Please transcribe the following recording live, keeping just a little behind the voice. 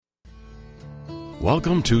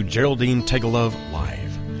Welcome to Geraldine Tegelov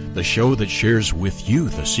Live, the show that shares with you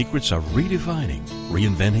the secrets of redefining,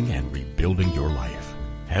 reinventing, and rebuilding your life.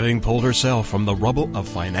 Having pulled herself from the rubble of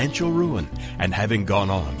financial ruin and having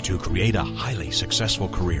gone on to create a highly successful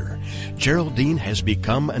career, Geraldine has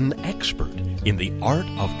become an expert in the art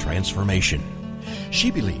of transformation.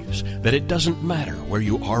 She believes that it doesn't matter where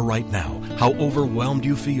you are right now, how overwhelmed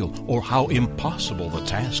you feel, or how impossible the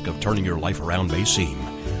task of turning your life around may seem.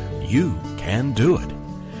 You can do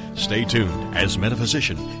it. Stay tuned as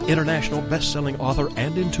metaphysician, international best-selling author,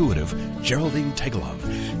 and intuitive Geraldine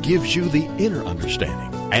Tegelov gives you the inner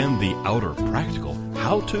understanding and the outer practical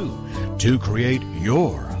how-to create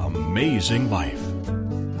your amazing life.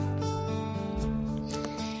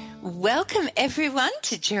 Welcome, everyone,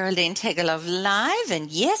 to Geraldine Tegelov Live. And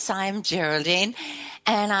yes, I'm Geraldine,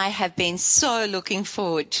 and I have been so looking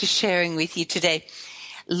forward to sharing with you today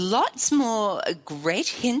lots more great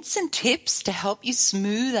hints and tips to help you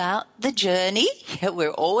smooth out the journey.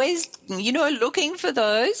 We're always, looking for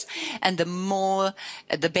those, and the more,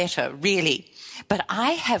 the better, really. But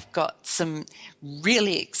I have got some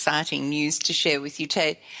really exciting news to share with you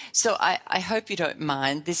today. So I hope you don't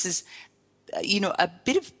mind. This is, a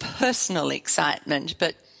bit of personal excitement,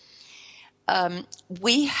 but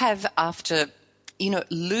we have, after,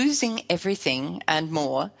 losing everything and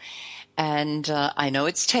more, and I know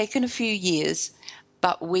it's taken a few years,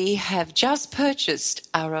 but we have just purchased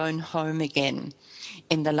our own home again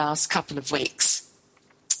in the last couple of weeks.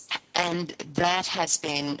 And that has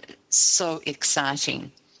been so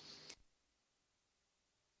exciting.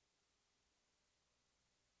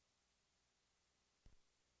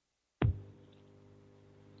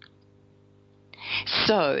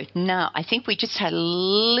 So now I think we just had a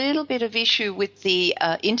little bit of issue with the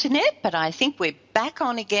internet, but I think we're back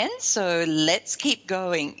on again. So let's keep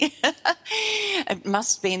going. It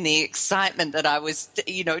must have been the excitement that I was,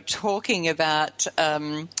 talking about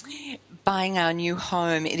buying our new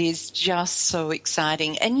home. It is just so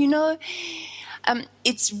exciting. And,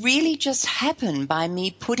 it's really just happened by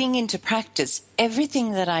me putting into practice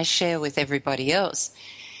everything that I share with everybody else.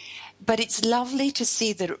 But it's lovely to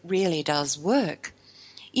see that it really does work.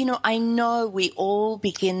 I know we all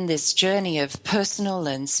begin this journey of personal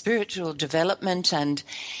and spiritual development, and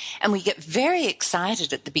we get very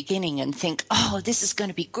excited at the beginning and think, oh, this is going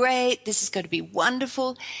to be great, this is going to be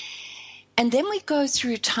wonderful. And then we go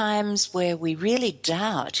through times where we really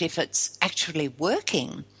doubt if it's actually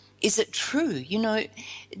working. Is it true?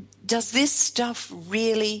 Does this stuff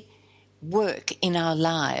really work in our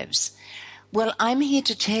lives? Well, I'm here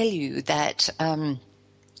to tell you that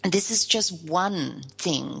this is just one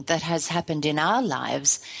thing that has happened in our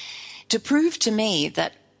lives to prove to me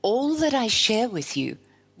that all that I share with you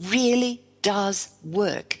really does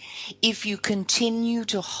work if you continue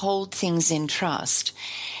to hold things in trust.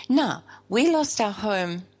 Now, we lost our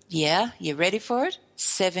home, you ready for it?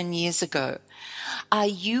 7 years ago. Are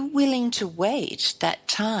you willing to wait that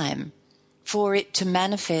time for it to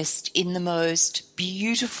manifest in the most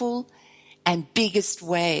beautiful and biggest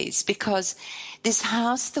ways? Because this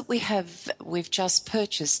house that we've just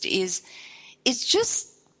purchased is just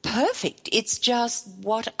perfect. It's just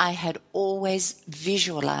what I had always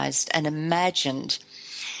visualized and imagined.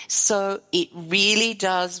 So it really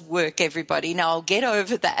does work, everybody. Now I'll get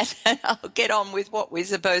over that and I'll get on with what we're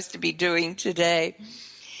supposed to be doing today.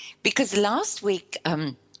 Because last week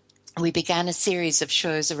we began a series of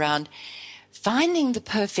shows around finding the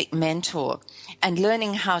perfect mentor and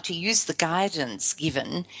learning how to use the guidance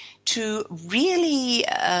given to really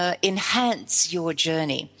enhance your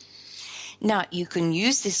journey. Now, you can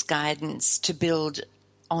use this guidance to build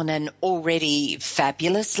on an already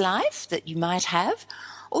fabulous life that you might have,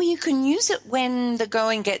 or you can use it when the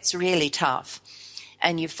going gets really tough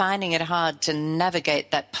and you're finding it hard to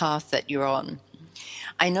navigate that path that you're on.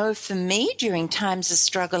 I know for me, during times of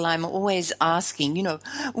struggle, I'm always asking,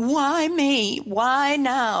 why me? Why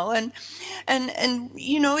now? And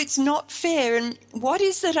it's not fair. And what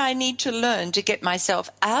is that I need to learn to get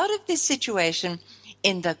myself out of this situation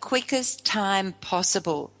in the quickest time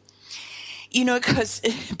possible? Because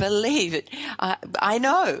believe it, I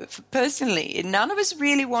know personally, none of us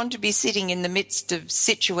really want to be sitting in the midst of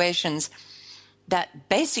situations that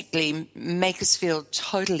basically make us feel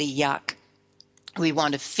totally yuck. We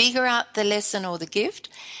want to figure out the lesson or the gift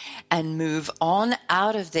and move on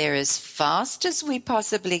out of there as fast as we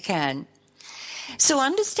possibly can. So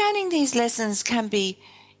understanding these lessons can be,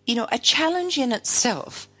 a challenge in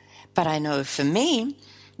itself. But I know for me,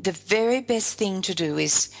 the very best thing to do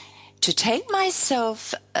is to take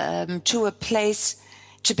myself to a place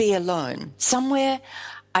to be alone, somewhere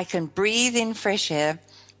I can breathe in fresh air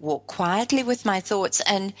walk quietly with my thoughts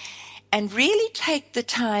and really take the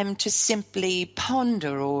time to simply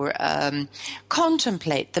ponder or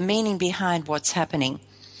contemplate the meaning behind what's happening.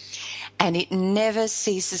 And it never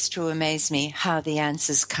ceases to amaze me how the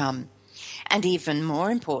answers come. And even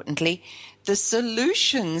more importantly, the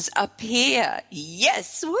solutions appear.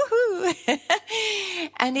 Yes, woohoo!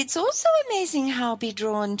 And it's also amazing how I'll be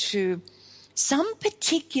drawn to some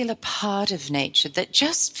particular part of nature that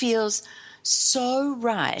just feels so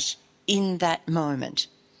right in that moment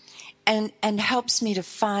and helps me to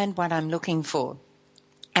find what I'm looking for.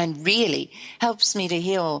 And really helps me to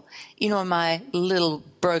heal, my little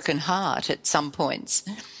broken heart at some points.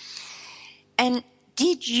 And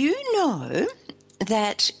did you know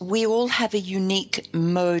that we all have a unique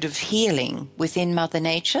mode of healing within Mother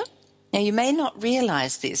Nature? Now, you may not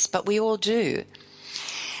realize this, but we all do.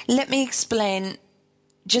 Let me explain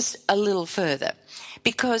just a little further,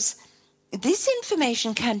 because this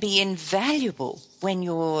information can be invaluable when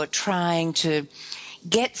you're trying to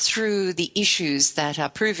get through the issues that are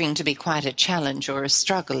proving to be quite a challenge or a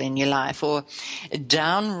struggle in your life, or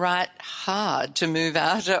downright hard to move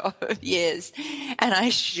out of. Yes, and I'm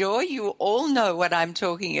sure you all know what I'm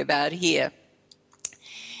talking about here.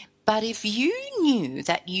 But if you knew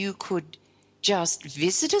that you could just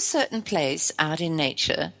visit a certain place out in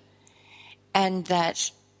nature and that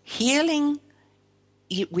healing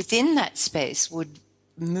within that space would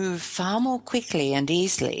move far more quickly and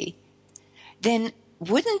easily, then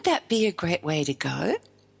wouldn't that be a great way to go?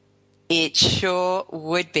 It sure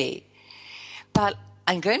would be. But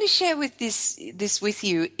I'm going to share this with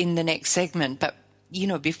you in the next segment. But,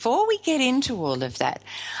 before we get into all of that,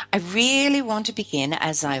 I really want to begin,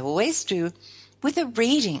 as I always do, with a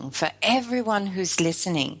reading for everyone who's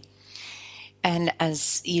listening. And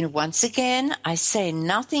as, once again, I say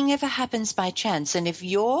nothing ever happens by chance. And if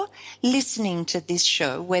you're listening to this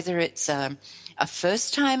show, whether it's a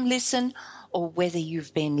first-time listen or whether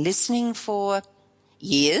you've been listening for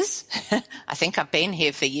years, I think I've been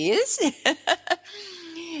here for years,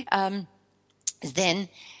 then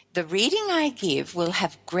the reading I give will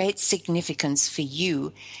have great significance for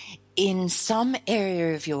you in some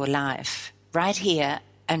area of your life, right here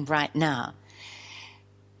and right now.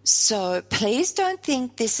 So please don't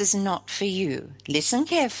think this is not for you. Listen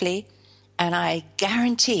carefully, and I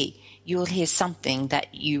guarantee you'll hear something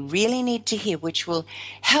that you really need to hear, which will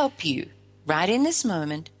help you right in this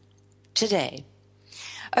moment, today.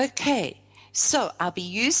 Okay, so I'll be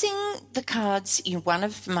using the cards in one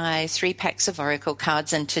of my 3 packs of Oracle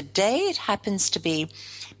cards, and today it happens to be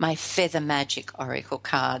my Feather Magic Oracle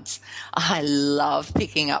cards. I love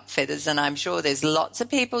picking up feathers, and I'm sure there's lots of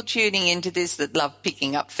people tuning into this that love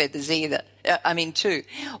picking up feathers too.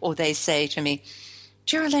 Or they say to me,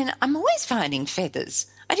 Geraldine, I'm always finding feathers.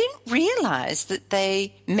 I didn't realize that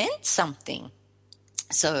they meant something.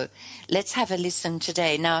 So let's have a listen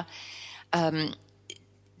today. Now,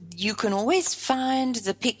 you can always find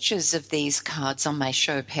the pictures of these cards on my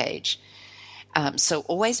show page. So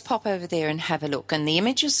always pop over there and have a look. And the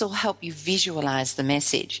images will help you visualize the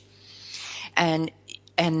message. And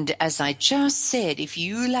as I just said, if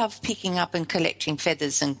you love picking up and collecting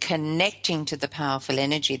feathers and connecting to the powerful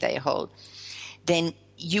energy they hold, then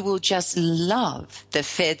you will just love the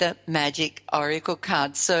Feather Magic Oracle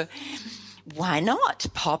cards. So why not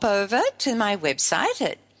pop over to my website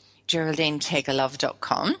at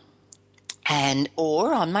GeraldineTakerLove.com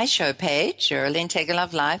or on my show page, Geraldine Take a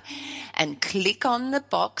Love Live, and click on the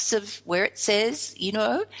box of where it says,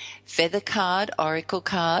 Feather Card Oracle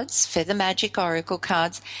Cards, Feather Magic Oracle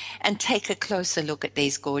Cards, and take a closer look at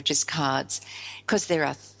these gorgeous cards, because there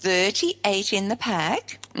are 38 in the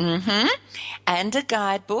pack, and a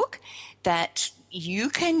guidebook that you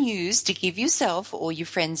can use to give yourself or your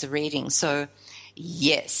friends a reading. So,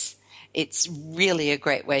 yes, it's really a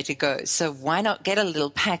great way to go. So why not get a little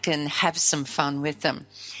pack and have some fun with them?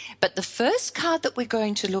 But the first card that we're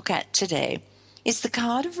going to look at today is the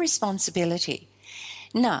card of responsibility.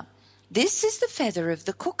 Now, this is the feather of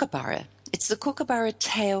the kookaburra. It's the kookaburra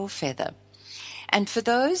tail feather. And for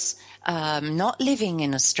those not living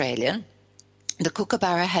in Australia, the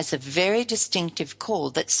kookaburra has a very distinctive call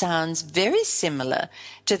that sounds very similar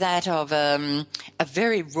to that of a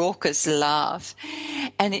very raucous laugh.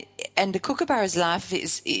 And the kookaburra's laugh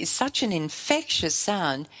is such an infectious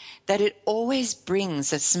sound that it always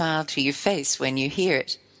brings a smile to your face when you hear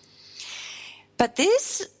it. But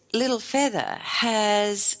this little feather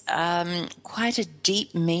has quite a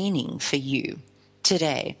deep meaning for you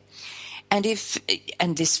today. And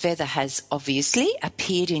this feather has obviously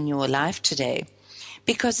appeared in your life today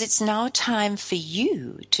because it's now time for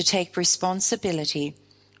you to take responsibility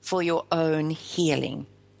for your own healing.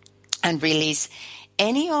 and release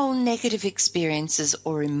any old negative experiences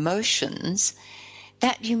or emotions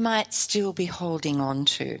that you might still be holding on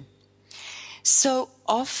to. So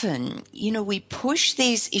often, we push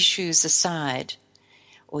these issues aside,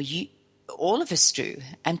 or all of us do,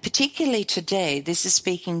 and particularly today, this is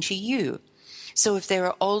speaking to you. So if there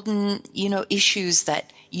are olden, issues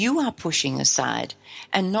that you are pushing aside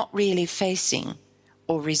and not really facing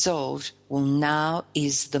or resolved, well, now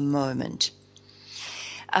is the moment.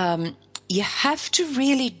 You have to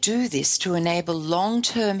really do this to enable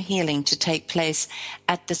long-term healing to take place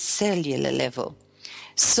at the cellular level.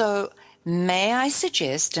 So may I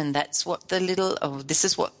suggest, and that's what this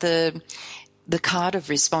is what the card of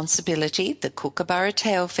responsibility, the Kookaburra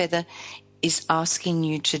tail feather, is asking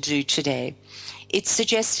you to do today. It's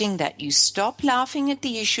suggesting that you stop laughing at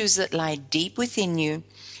the issues that lie deep within you,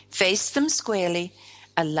 face them squarely,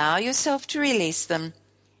 allow yourself to release them,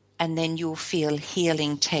 and then you'll feel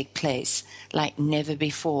healing take place like never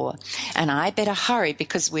before. And I better hurry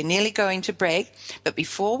because we're nearly going to break. But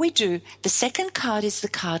before we do, the second card is the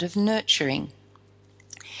card of nurturing.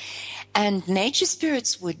 And nature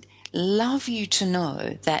spirits would love you to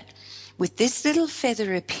know that with this little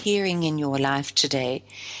feather appearing in your life today,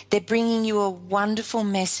 they're bringing you a wonderful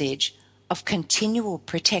message of continual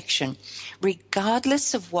protection,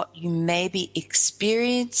 regardless of what you may be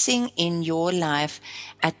experiencing in your life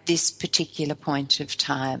at this particular point of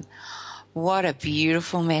time. What a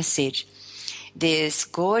beautiful message. This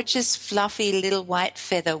gorgeous, fluffy little white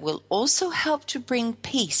feather will also help to bring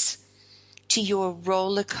peace to your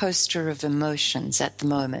roller coaster of emotions at the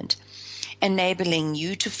moment, enabling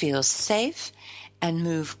you to feel safe and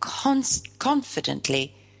move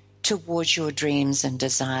confidently towards your dreams and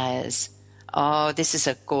desires. Oh, this is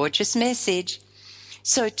a gorgeous message.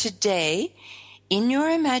 So today, in your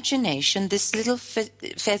imagination, this little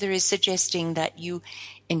feather is suggesting that you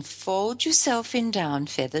enfold yourself in down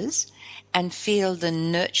feathers and feel the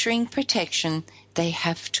nurturing protection they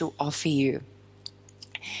have to offer you.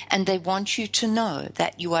 And they want you to know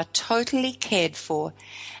that you are totally cared for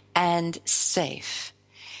and safe.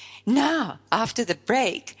 Now, after the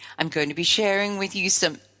break, I'm going to be sharing with you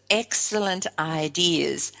some excellent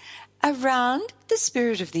ideas around the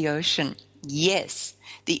spirit of the ocean. Yes,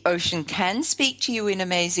 the ocean can speak to you in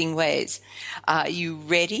amazing ways. Are you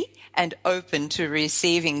ready and open to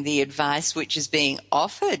receiving the advice which is being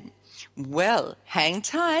offered? Well, hang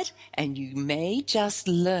tight and you may just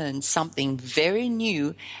learn something very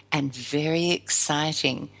new and very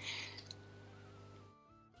exciting.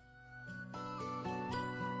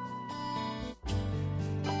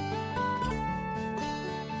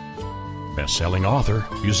 Best-selling author,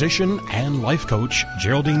 musician, and life coach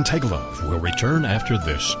Geraldine Tegelov will return after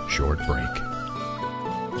this short break.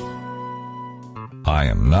 I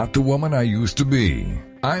am not the woman I used to be.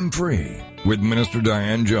 I'm free with Minister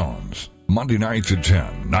Diane Jones. Monday nights at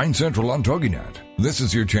 10, 9 Central on TogiNet. This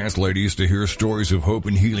is your chance, ladies, to hear stories of hope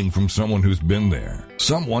and healing from someone who's been there.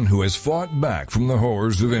 Someone who has fought back from the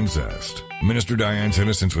horrors of incest. Minister Diane's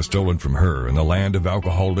innocence was stolen from her in the land of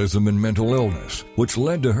alcoholism and mental illness, which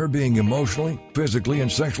led to her being emotionally, physically,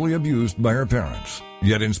 and sexually abused by her parents.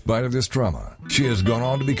 Yet in spite of this trauma, she has gone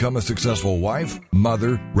on to become a successful wife,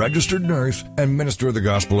 mother, registered nurse, and minister of the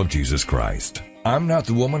gospel of Jesus Christ. I'm not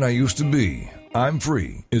the woman I used to be. I'm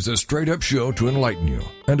Free is a straight-up show to enlighten you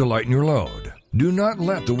and to lighten your load. Do not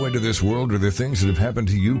let the weight of this world or the things that have happened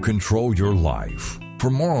to you control your life. For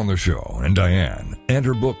more on the show and Diane and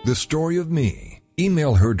her book, The Story of Me,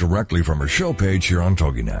 email her directly from her show page here on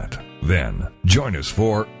TogiNet. Then, join us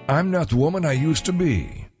for I'm Not the Woman I Used to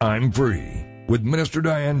Be. I'm Free with Minister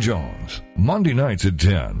Diane Jones. Monday nights at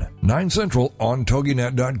 10, 9 Central on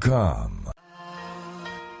TogiNet.com.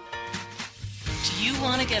 Do you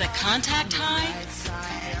want to get a contact high?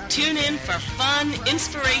 Tune in for fun,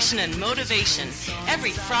 inspiration, and motivation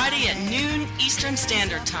every Friday at noon Eastern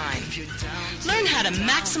Standard Time. Learn how to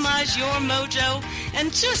maximize your mojo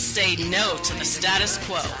and just say no to the status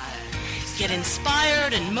quo. Get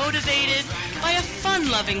inspired and motivated by a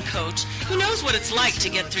fun-loving coach who knows what it's like to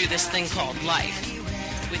get through this thing called life.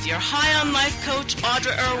 With your High on Life coach,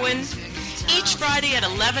 Audra Irwin, each Friday at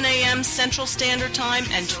 11 a.m. Central Standard Time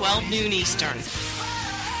and 12 noon Eastern.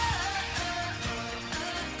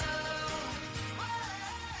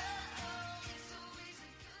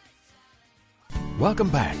 Welcome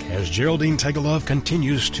back as Geraldine Tegelov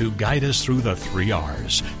continues to guide us through the 3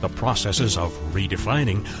 R's, the processes of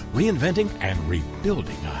redefining, reinventing, and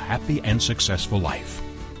rebuilding a happy and successful life.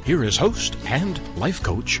 Here is host and life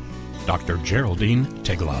coach, Dr. Geraldine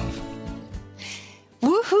Tegelov.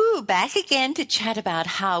 Woohoo! Back again to chat about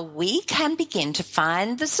how we can begin to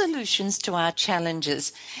find the solutions to our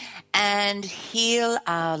challenges and heal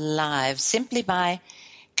our lives simply by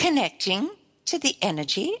connecting to the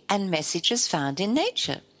energy and messages found in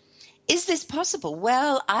nature. Is this possible?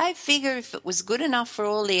 Well, I figure if it was good enough for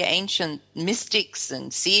all the ancient mystics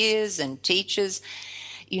and seers and teachers,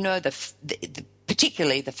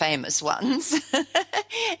 particularly the famous ones,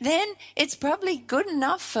 then it's probably good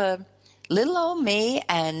enough for little old me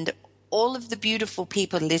and all of the beautiful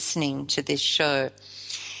people listening to this show.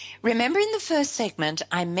 Remember in the first segment,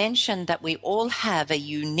 I mentioned that we all have a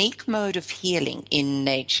unique mode of healing in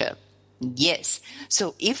nature. Yes.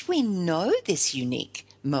 So if we know this unique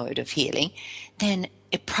mode of healing, then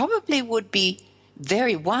it probably would be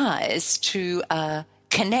very wise to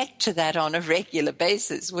connect to that on a regular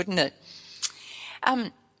basis, wouldn't it?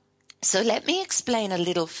 So let me explain a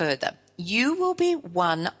little further. You will be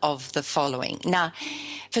one of the following. Now,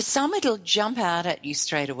 for some, it'll jump out at you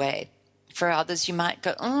straight away. For others, you might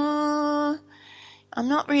go, I'm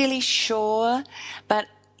not really sure. But,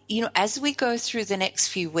 as we go through the next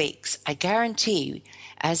few weeks, I guarantee,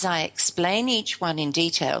 as I explain each one in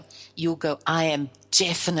detail, you'll go, I am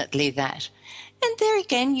definitely that. And there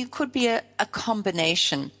again, you could be a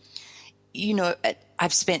combination.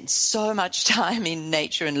 I've spent so much time in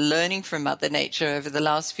nature and learning from Mother Nature over the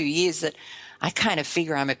last few years that I kind of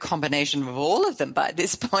figure I'm a combination of all of them by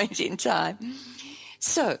this point in time.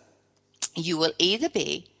 So you will either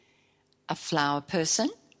be a flower person,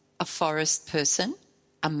 a forest person,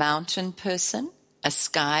 a mountain person, a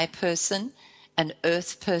sky person, an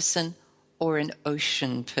earth person, or an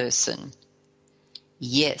ocean person.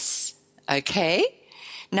 Yes. Okay.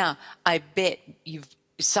 Now, I bet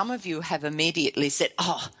some of you have immediately said,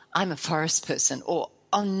 I'm a forest person, or,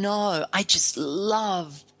 oh no, I just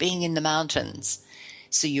love being in the mountains.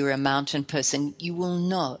 So you're a mountain person. You will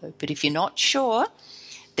know. But if you're not sure,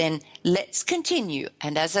 then let's continue.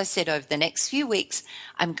 And as I said, over the next few weeks,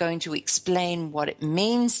 I'm going to explain what it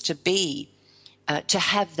means to be, to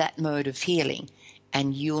have that mode of healing.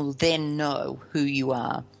 And you'll then know who you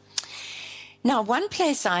are. Now, one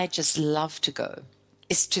place I just love to go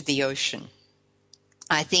is to the ocean.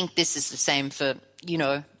 I think this is the same for,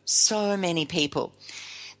 so many people.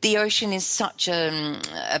 The ocean is such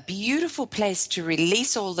a beautiful place to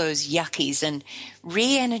release all those yuckies and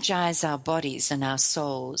re-energize our bodies and our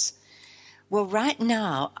souls. Well, right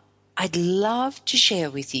now, I'd love to share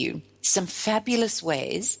with you some fabulous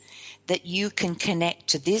ways that you can connect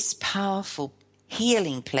to this powerful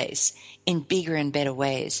healing place in bigger and better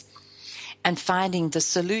ways, and finding the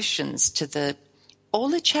solutions to all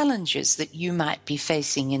the challenges that you might be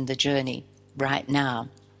facing in the journey right now.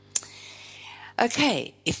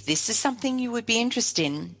 Okay, if this is something you would be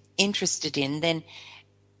interested in, then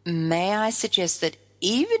may I suggest that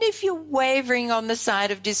even if you're wavering on the side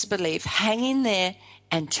of disbelief, hang in there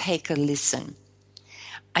and take a listen.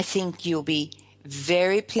 I think you'll be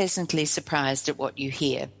very pleasantly surprised at what you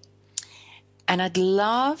hear. And I'd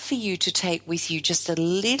love for you to take with you just a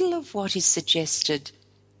little of what is suggested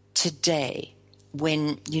today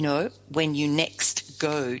when you next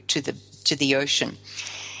go to the ocean.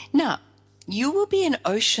 Now, you will be an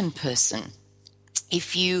ocean person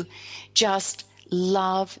if you just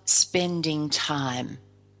love spending time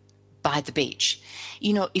by the beach.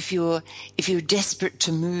 If you're desperate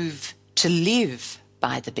to move to live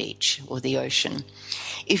by the beach or the ocean,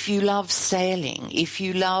 if you love sailing, if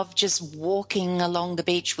you love just walking along the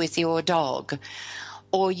beach with your dog,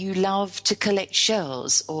 or you love to collect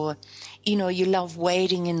shells, or you love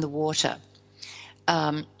wading in the water.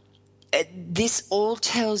 This all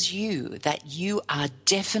tells you that you are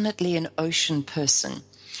definitely an ocean person.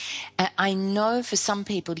 I know for some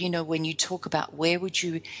people, when you talk about where would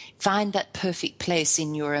you find that perfect place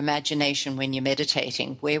in your imagination when you're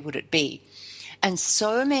meditating, where would it be? And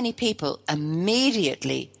so many people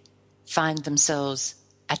immediately find themselves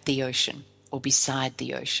at the ocean or beside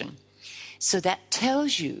the ocean. So that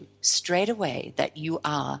tells you straight away that you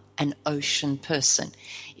are an ocean person,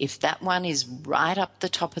 if that one is right up the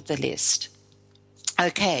top of the list.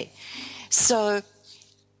 Okay, so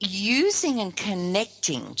using and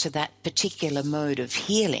connecting to that particular mode of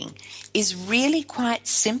healing is really quite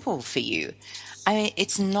simple for you. I mean,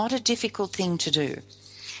 it's not a difficult thing to do.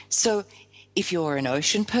 So if you're an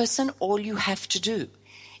ocean person, all you have to do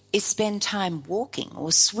is spend time walking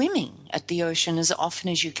or swimming at the ocean as often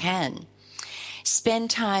as you can. Spend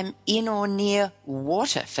time in or near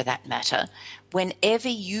water, for that matter, whenever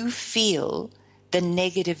you feel the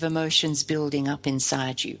negative emotions building up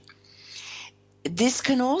inside you. This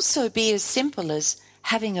can also be as simple as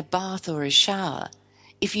having a bath or a shower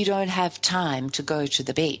if you don't have time to go to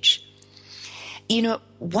the beach.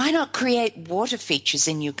 Why not create water features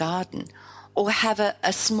in your garden or have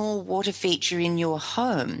a small water feature in your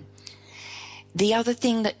home. The other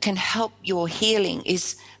thing that can help your healing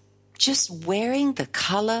is just wearing the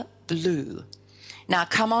color blue. Now,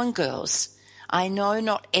 come on, girls. I know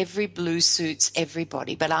not every blue suits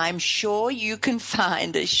everybody, but I'm sure you can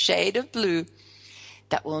find a shade of blue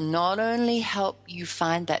that will not only help you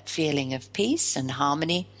find that feeling of peace and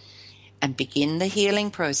harmony and begin the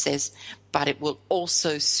healing process, but it will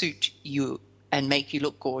also suit you and make you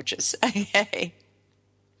look gorgeous. Okay.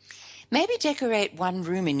 Maybe decorate one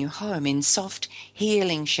room in your home in soft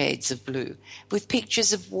healing shades of blue with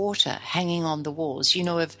pictures of water hanging on the walls,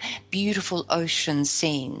 of beautiful ocean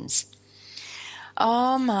scenes.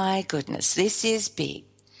 Oh my goodness, this is big.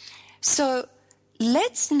 So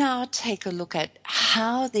let's now take a look at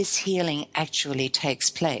how this healing actually takes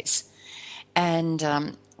place and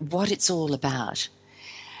what it's all about.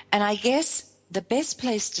 And I guess the best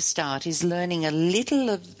place to start is learning a little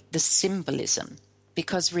of the symbolism.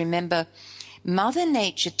 Because remember, Mother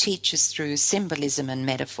Nature teaches through symbolism and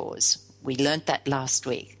metaphors. We learned that last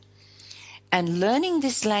week. And learning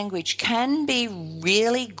this language can be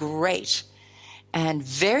really great and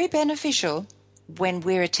very beneficial when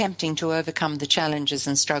we're attempting to overcome the challenges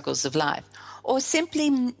and struggles of life, or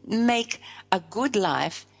simply make a good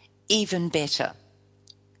life even better.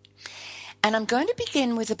 And I'm going to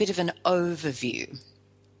begin with a bit of an overview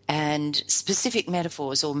and specific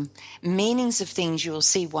metaphors or meanings of things you'll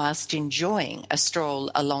see whilst enjoying a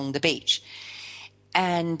stroll along the beach.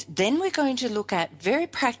 And then we're going to look at very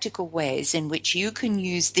practical ways in which you can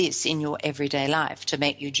use this in your everyday life to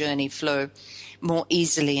make your journey flow more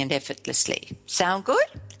easily and effortlessly. Sound good?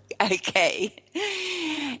 Okay.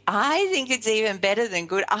 I think it's even better than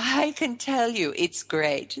good. I can tell you it's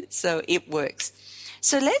great. So it works.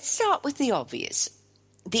 So let's start with the obvious,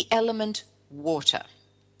 the element water.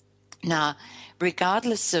 Now,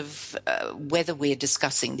 regardless of whether we're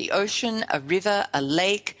discussing the ocean, a river, a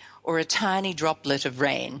lake, or a tiny droplet of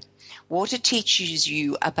rain, water teaches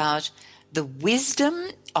you about the wisdom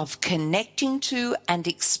of connecting to and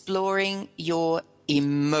exploring your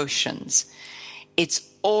emotions. It's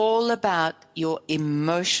all about your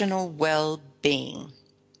emotional well-being.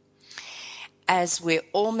 As we're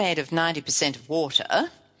all made of 90% of water,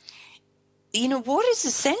 water is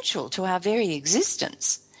essential to our very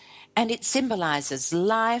existence. And it symbolizes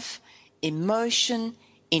life, emotion,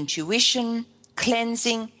 intuition,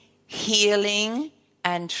 cleansing, healing,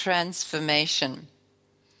 and transformation.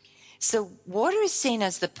 So water is seen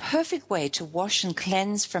as the perfect way to wash and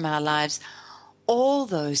cleanse from our lives all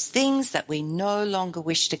those things that we no longer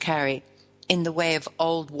wish to carry in the way of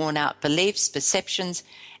old, worn-out beliefs, perceptions,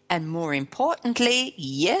 and more importantly,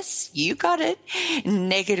 yes, you got it,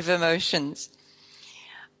 negative emotions.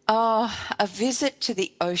 Oh, a visit to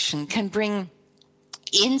the ocean can bring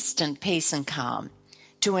instant peace and calm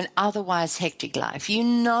to an otherwise hectic life. You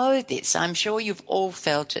know this. I'm sure you've all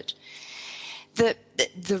felt it.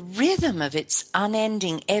 The rhythm of its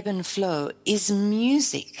unending ebb and flow is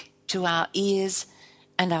music to our ears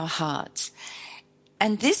and our hearts.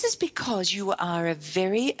 And this is because you are a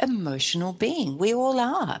very emotional being. We all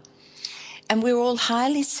are. And we're all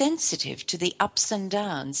highly sensitive to the ups and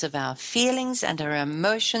downs of our feelings and our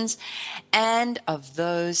emotions and of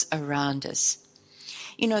those around us.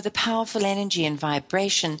 The powerful energy and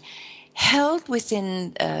vibration held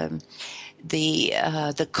within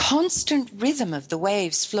the constant rhythm of the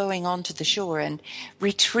waves flowing onto the shore and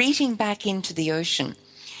retreating back into the ocean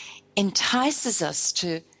entices us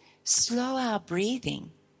to slow our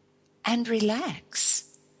breathing and relax.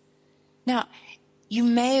 Now, you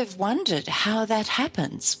may have wondered how that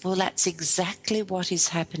happens. Well, that's exactly what is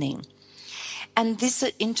happening. And this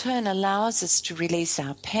in turn allows us to release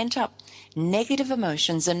our pent-up negative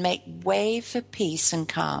emotions and make way for peace and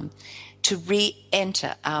calm to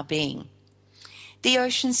re-enter our being. The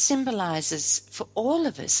ocean symbolizes for all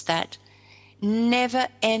of us that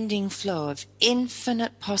never-ending flow of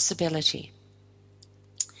infinite possibility.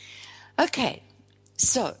 Okay,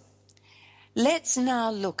 so let's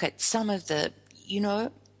now look at some of the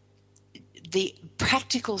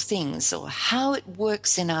practical things or how it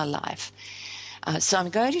works in our life. So I'm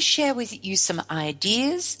going to share with you some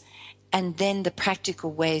ideas and then the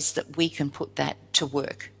practical ways that we can put that to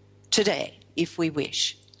work today, if we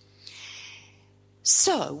wish.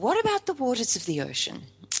 So, what about the waters of the ocean?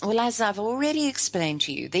 Well, as I've already explained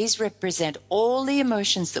to you, these represent all the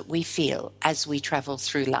emotions that we feel as we travel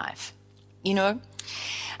through life.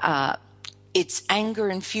 It's anger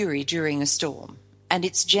and fury during a storm, and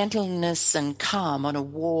it's gentleness and calm on a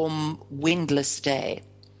warm, windless day.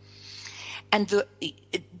 And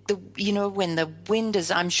when the wind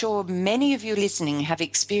is, I'm sure many of you listening have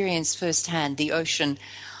experienced firsthand the ocean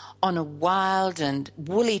on a wild and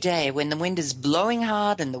woolly day when the wind is blowing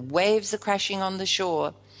hard and the waves are crashing on the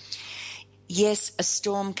shore. Yes, a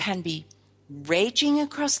storm can be raging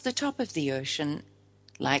across the top of the ocean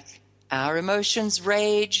like our emotions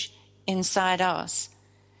rage inside us.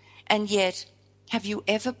 And yet, have you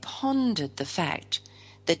ever pondered the fact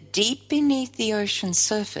that deep beneath the ocean's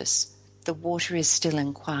surface, the water is still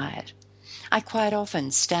and quiet? I quite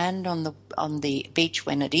often stand on the beach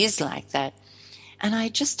when it is like that, and I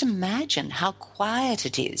just imagine how quiet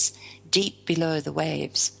it is deep below the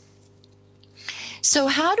waves. So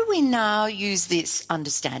how do we now use this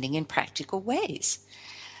understanding in practical ways?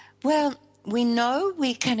 Well, we know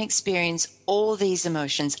we can experience all these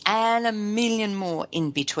emotions and a million more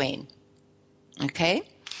in between, okay?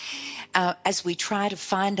 As we try to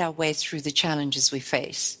find our way through the challenges we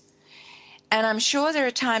face. And I'm sure there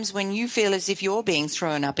are times when you feel as if you're being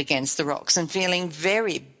thrown up against the rocks and feeling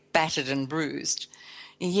very battered and bruised.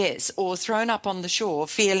 Yes, or thrown up on the shore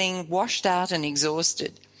feeling washed out and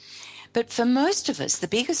exhausted. But for most of us, the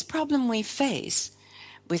biggest problem we are faced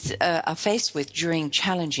with during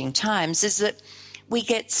challenging times is that we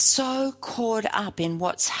get so caught up in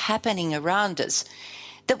what's happening around us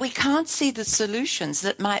that we can't see the solutions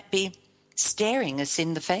that might be staring us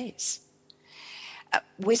in the face.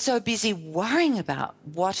 We're so busy worrying about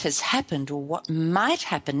what has happened or what might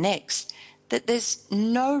happen next that there's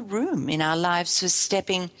no room in our lives for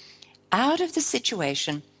stepping out of the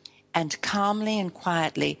situation and calmly and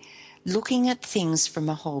quietly looking at things from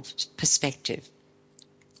a whole perspective.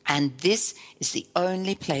 And this is the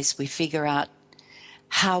only place we figure out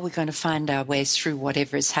how we're going to find our way through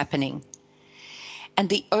whatever is happening. And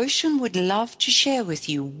the ocean would love to share with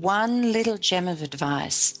you one little gem of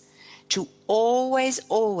advice: to always,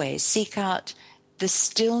 always seek out the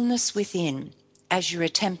stillness within as you're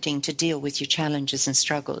attempting to deal with your challenges and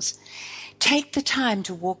struggles. Take the time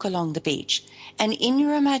to walk along the beach and in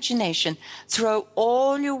your imagination throw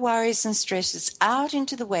all your worries and stresses out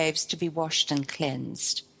into the waves to be washed and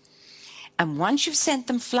cleansed. And once you've sent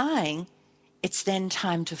them flying, it's then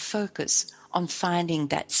time to focus on finding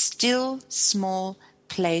that still, small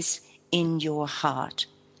place in your heart.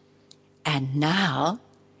 And now,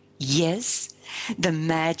 yes, the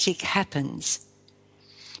magic happens.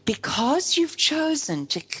 Because you've chosen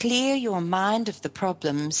to clear your mind of the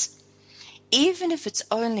problems, even if it's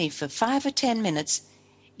only for 5 or 10 minutes,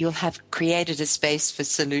 you'll have created a space for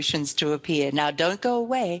solutions to appear. Now, don't go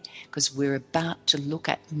away, because we're about to look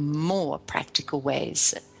at more practical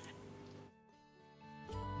ways.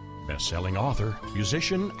 Best-selling author,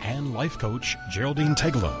 musician, and life coach Geraldine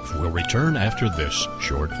Tegelov will return after this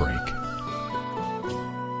short break.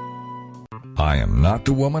 I am not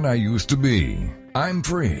the woman I used to be. I'm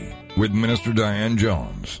free with Minister Diane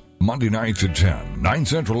Jones. Monday nights at 10, 9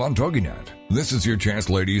 Central on TogiNet. This is your chance,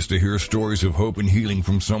 ladies, to hear stories of hope and healing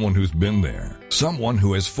from someone who's been there. Someone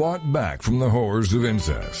who has fought back from the horrors of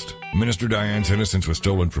incest. Minister Diane's innocence was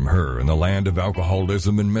stolen from her in the land of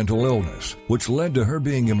alcoholism and mental illness, which led to her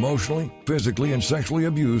being emotionally, physically, and sexually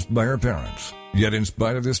abused by her parents. Yet in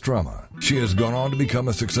spite of this trauma, she has gone on to become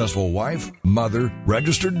a successful wife, mother,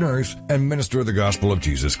 registered nurse, and minister of the gospel of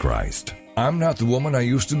Jesus Christ. I'm not the woman I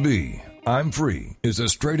used to be. I'm Free is a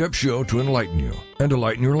straight-up show to enlighten you and to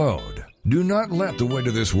lighten your load. Do not let the weight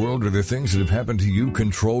of this world or the things that have happened to you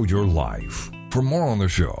control your life. For more on the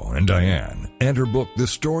show and Diane and her book, The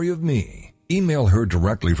Story of Me, email her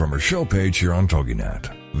directly from her show page here on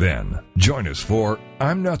TogiNet. Then, join us for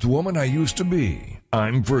I'm Not the Woman I Used to Be.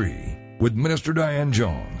 I'm Free with Minister Diane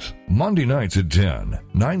Jones. Monday nights at 10,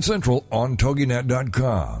 9 Central on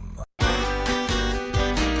TogiNet.com.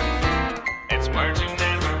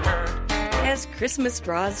 As Christmas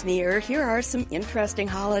draws near, here are some interesting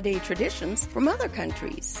holiday traditions from other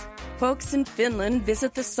countries. Folks in Finland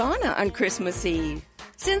visit the sauna on Christmas Eve.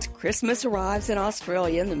 Since Christmas arrives in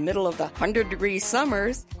Australia in the middle of the 100-degree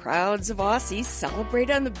summers, crowds of Aussies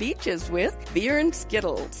celebrate on the beaches with beer and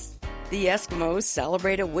Skittles. The Eskimos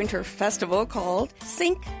celebrate a winter festival called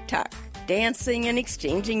Singtak, dancing and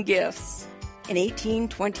exchanging gifts. In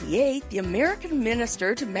 1828, the American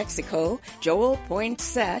minister to Mexico, Joel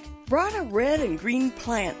Poinsett, brought a red and green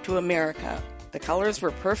plant to America. The colors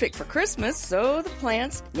were perfect for Christmas, so the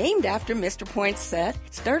plants, named after Mr. Poinsett,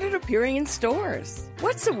 started appearing in stores.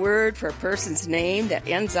 What's a word for a person's name that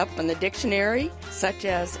ends up in the dictionary, such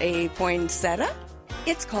as a poinsettia?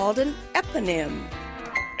 It's called an eponym.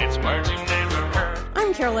 It's words you never heard.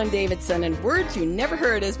 I'm Carolyn Davidson, and Words You Never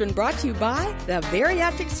Heard has been brought to you by the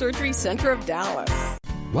Bariatric Surgery Center of Dallas.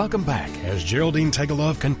 Welcome back as Geraldine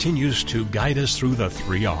Tegelov continues to guide us through the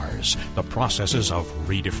 3 R's, the processes of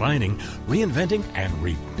redefining, reinventing, and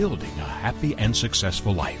rebuilding a happy and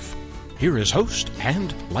successful life. Here is host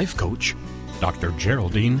and life coach, Dr.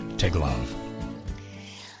 Geraldine Tegelov.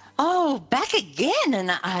 Oh, back again,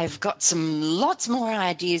 and I've got lots more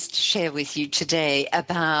ideas to share with you today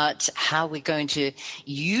about how we're going to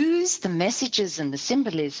use the messages and the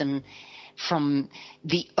symbolism from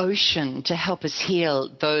the ocean to help us heal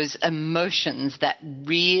those emotions that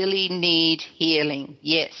really need healing.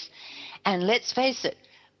 Yes. And let's face it,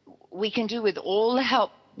 we can do with all the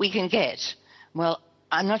help we can get. Well,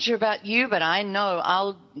 I'm not sure about you, but I know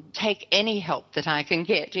I'll take any help that I can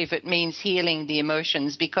get if it means healing the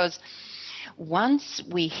emotions, because once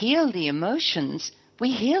we heal the emotions, we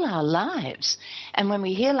heal our lives. And when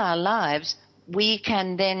we heal our lives, we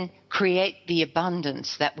can then create the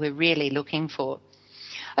abundance that we're really looking for.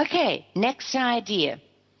 Okay, next idea.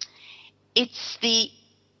 It's the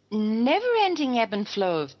never-ending ebb and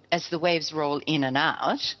flow as the waves roll in and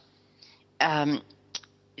out. That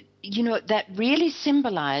really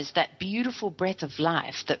symbolize that beautiful breath of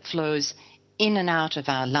life that flows in and out of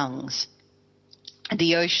our lungs.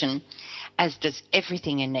 The ocean, as does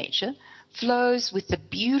everything in nature, flows with the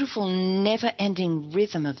beautiful never-ending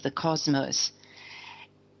rhythm of the cosmos.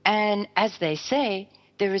 And as they say,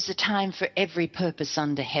 there is a time for every purpose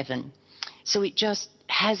under heaven. So it just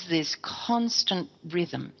has this constant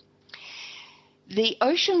rhythm. The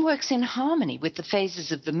ocean works in harmony with the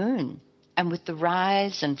phases of the moon, and with the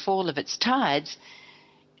rise and fall of its tides,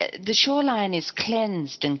 the shoreline is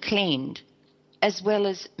cleansed and cleaned, as well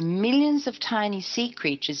as millions of tiny sea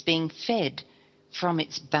creatures being fed from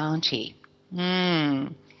its bounty.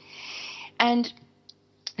 And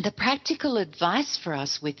the practical advice for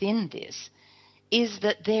us within this is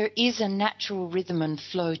that there is a natural rhythm and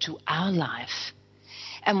flow to our life.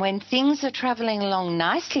 And when things are traveling along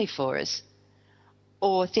nicely for us,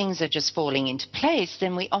 or things are just falling into place,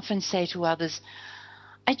 then we often say to others,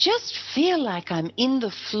 I just feel like I'm in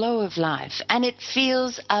the flow of life, and it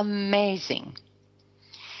feels amazing.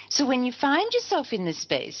 So when you find yourself in this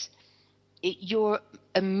space, your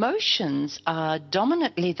emotions are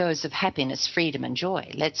dominantly those of happiness, freedom, and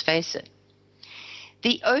joy. Let's face it.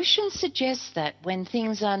 The ocean suggests that when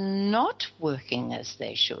things are not working as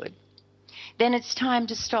they should, then it's time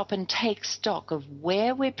to stop and take stock of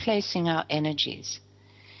where we're placing our energies.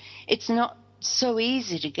 It's not so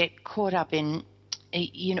easy to get caught up in,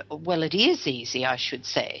 it is easy, I should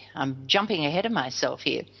say. I'm jumping ahead of myself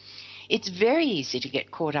here. It's very easy to get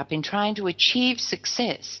caught up in trying to achieve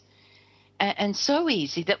success. And so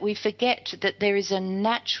easy that we forget that there is a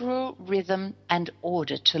natural rhythm and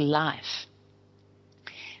order to life.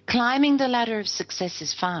 Climbing the ladder of success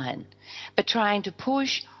is fine, but trying to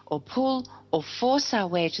push or pull or force our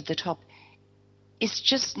way to the top is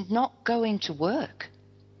just not going to work.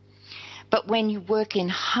 But when you work in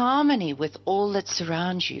harmony with all that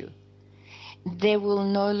surrounds you, there will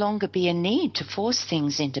no longer be a need to force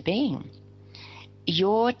things into being.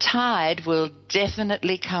 Your tide will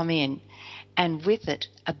definitely come in, and with it,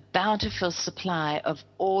 a bountiful supply of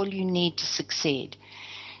all you need to succeed.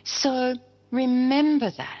 So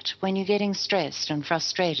remember that when you're getting stressed and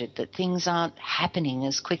frustrated that things aren't happening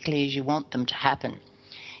as quickly as you want them to happen.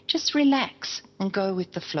 Just relax and go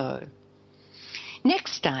with the flow.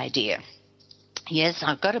 Next idea. Yes,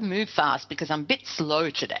 I've got to move fast because I'm a bit slow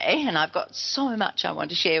today, and I've got so much I want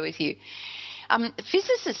to share with you.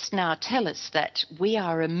 Physicists now tell us that we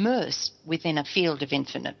are immersed within a field of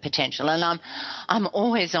infinite potential, and I'm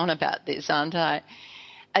always on about this, aren't I?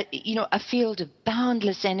 A field of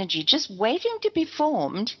boundless energy just waiting to be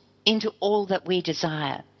formed into all that we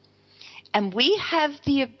desire. And we have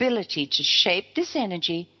the ability to shape this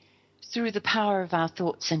energy through the power of our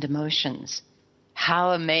thoughts and emotions.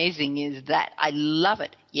 How amazing is that? I love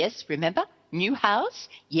it. Yes, remember? New house?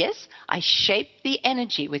 Yes, I shaped the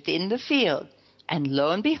energy within the field. And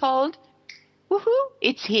lo and behold, woohoo,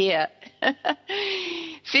 it's here.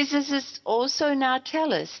 Physicists also now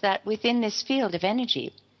tell us that within this field of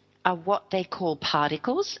energy are what they call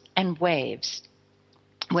particles and waves.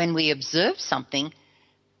 When we observe something,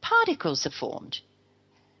 particles are formed.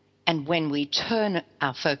 And when we turn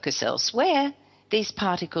our focus elsewhere, these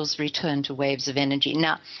particles return to waves of energy.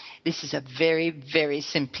 Now, this is a very, very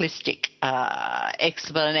simplistic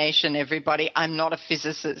explanation, everybody. I'm not a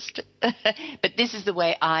physicist, but this is the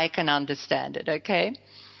way I can understand it, okay?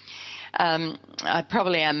 I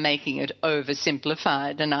probably am making it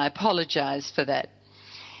oversimplified, and I apologize for that.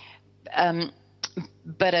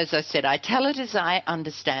 But as I said, I tell it as I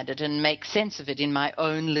understand it and make sense of it in my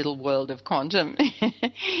own little world of quantum.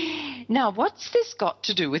 Now, what's this got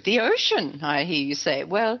to do with the ocean, I hear you say?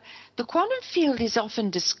 Well, the quantum field is often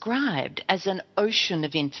described as an ocean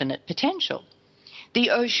of infinite potential, the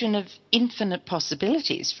ocean of infinite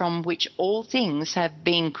possibilities from which all things have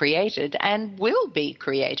been created and will be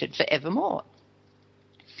created forevermore.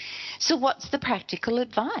 So what's the practical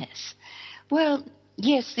advice? Well,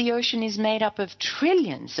 yes, the ocean is made up of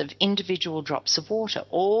trillions of individual drops of water,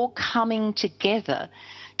 all coming together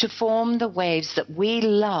to form the waves that we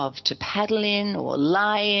love to paddle in or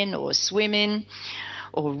lie in or swim in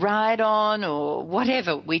or ride on or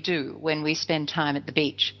whatever we do when we spend time at the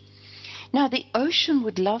beach. Now, the ocean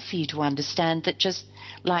would love for you to understand that just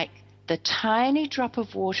like the tiny drop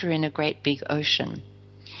of water in a great big ocean,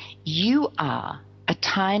 you are a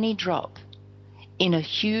tiny drop in a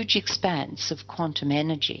huge expanse of quantum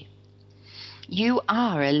energy. You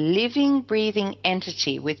are a living, breathing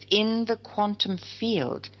entity within the quantum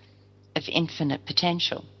field of infinite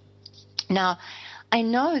potential. Now, I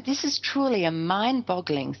know this is truly a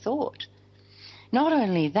mind-boggling thought. Not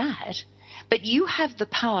only that, but you have the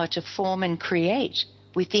power to form and create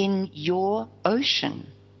within your ocean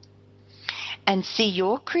and see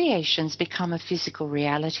your creations become a physical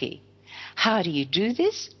reality. How do you do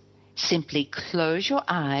this? Simply close your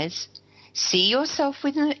eyes, see yourself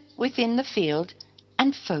within the field,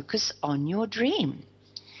 and focus on your dream.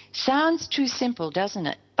 Sounds too simple, doesn't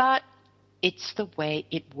it? But it's the way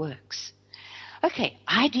it works. Okay,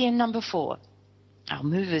 idea number 4. I'll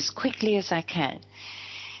move as quickly as I can.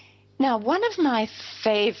 Now, one of my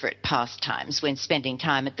favorite pastimes when spending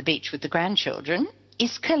time at the beach with the grandchildren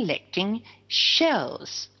is collecting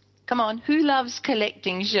shells. Come on, who loves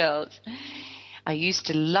collecting shells? I used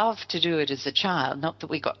to love to do it as a child. Not that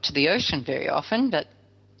we got to the ocean very often, but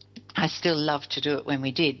I still love to do it when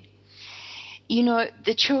we did. You know,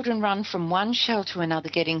 the children run from one shell to another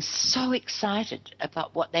getting so excited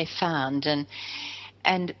about what they found,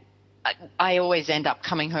 and I always end up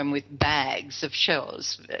coming home with bags of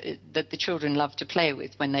shells that the children love to play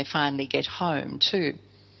with when they finally get home too.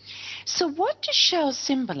 So what do shells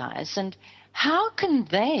symbolize, and how can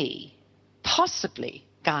they possibly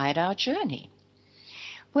guide our journey?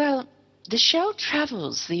 Well, the shell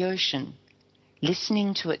travels the ocean,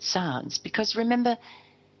 listening to its sounds, because remember,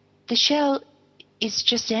 the shell is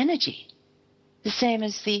just energy, the same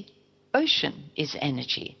as the ocean is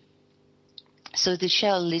energy. So the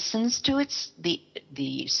shell listens to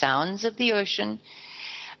the sounds of the ocean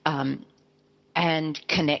and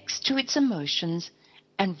connects to its emotions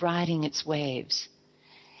and riding its waves.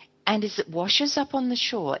 And as it washes up on the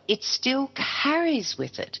shore, it still carries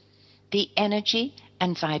with it the energy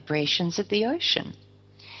and vibrations of the ocean.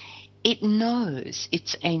 It knows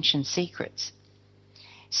its ancient secrets.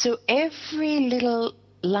 So every little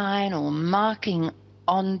line or marking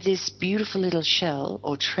on this beautiful little shell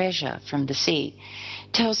or treasure from the sea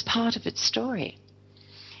tells part of its story.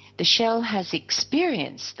 The shell has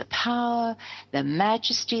experienced the power, the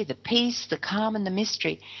majesty, the peace, the calm, and the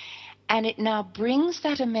mystery, and it now brings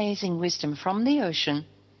that amazing wisdom from the ocean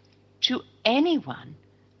to anyone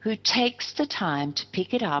who takes the time to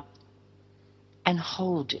pick it up and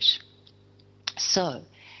hold it. So,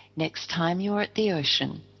 next time you're at the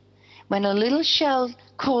ocean, when a little shell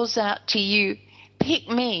calls out to you, pick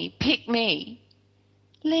me,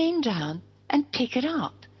 lean down and pick it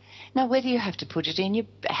up. Now, whether you have to put it in your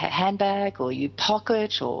handbag or your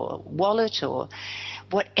pocket or wallet or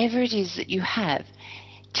whatever it is that you have,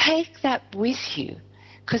 take that with you,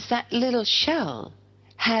 because that little shell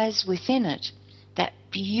has within it that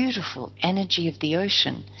beautiful energy of the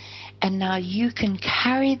ocean, and now you can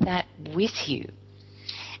carry that with you.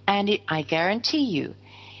 And I guarantee you,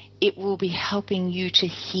 it will be helping you to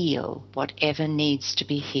heal whatever needs to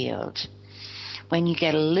be healed. When you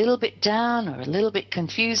get a little bit down or a little bit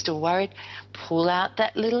confused or worried, pull out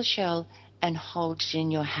that little shell and hold it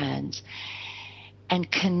in your hands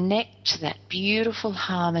and connect to that beautiful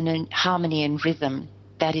harmony and rhythm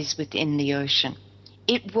that is within the ocean.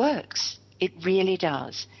 It works. It really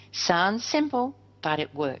does. Sounds simple, but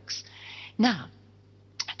it works. Now,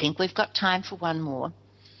 I think we've got time for one more.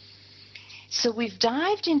 So we've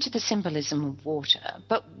dived into the symbolism of water,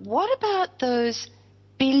 but what about those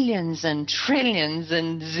billions and trillions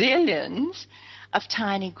and zillions of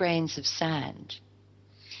tiny grains of sand?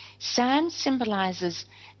 Sand symbolizes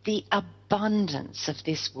the abundance of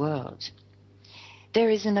this world. There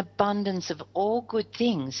is an abundance of all good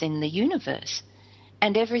things in the universe,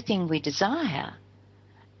 and everything we desire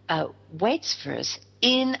waits for us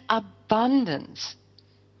in abundance.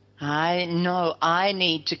 I know I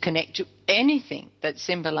need to connect to anything that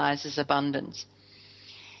symbolizes abundance.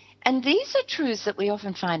 And these are truths that we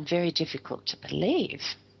often find very difficult to believe,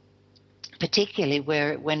 particularly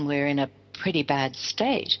when we're in a pretty bad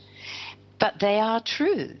state. But they are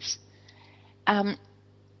truths.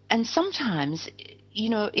 And sometimes,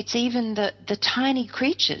 it's even the tiny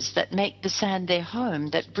creatures that make the sand their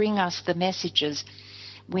home that bring us the messages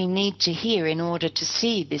we need to hear in order to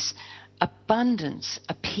see this abundance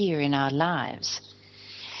appear in our lives.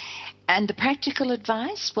 And the practical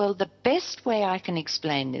advice? Well, the best way I can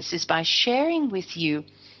explain this is by sharing with you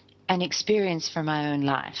an experience from my own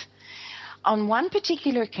life. On one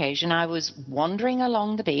particular occasion, I was wandering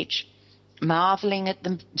along the beach, marveling at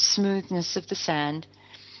the smoothness of the sand,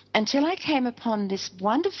 until I came upon this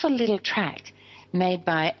wonderful little track made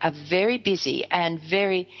by a very busy and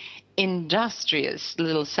very industrious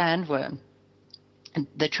little sandworm.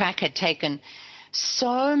 The track had taken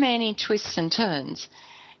so many twists and turns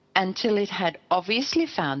until it had obviously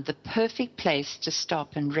found the perfect place to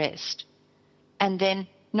stop and rest. And then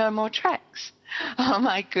no more tracks. Oh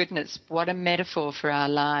my goodness, what a metaphor for our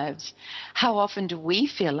lives. How often do we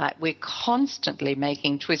feel like we're constantly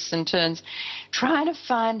making twists and turns, trying to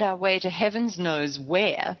find our way to heavens knows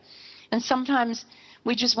where, and sometimes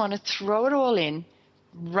we just want to throw it all in,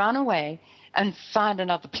 run away, and find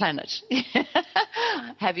another planet.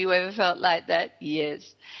 Have you ever felt like that?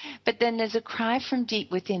 Yes. But then there's a cry from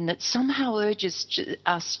deep within that somehow urges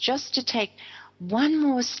us just to take one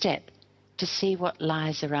more step to see what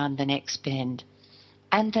lies around the next bend,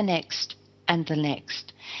 and the next, and the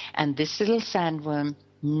next. And this little sandworm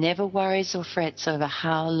never worries or frets over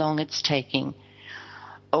how long it's taking,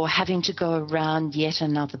 or having to go around yet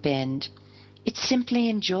another bend. It simply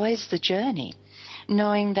enjoys the journey,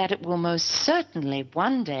 knowing that it will most certainly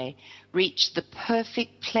one day reach the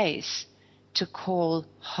perfect place to call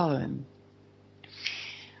home.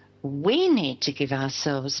 We need to give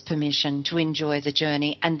ourselves permission to enjoy the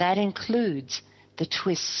journey, and that includes the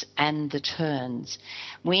twists and the turns.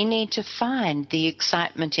 We need to find the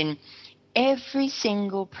excitement in every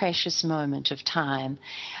single precious moment of time,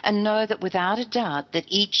 and know that without a doubt that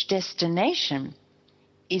each destination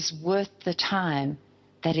is worth the time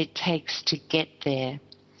that it takes to get there.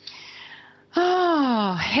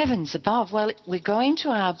 Oh, heavens above. Well, we're going to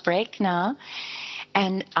our break now,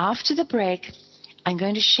 and after the break, I'm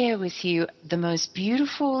going to share with you the most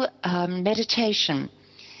beautiful meditation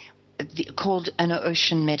called an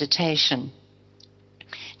ocean meditation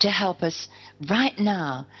to help us right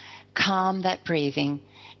now calm that breathing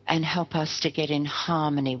and help us to get in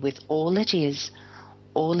harmony with all it is,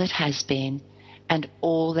 all it has been, and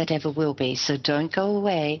all that ever will be. So don't go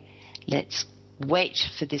away. Let's wait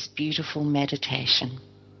for this beautiful meditation.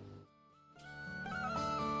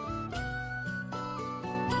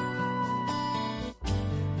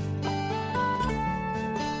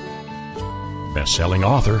 Best-selling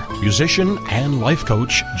author, musician, and life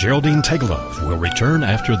coach Geraldine Tegelov will return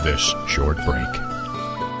after this short break.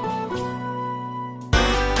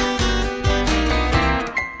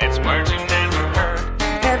 It's words you never heard.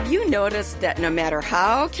 Have you noticed that no matter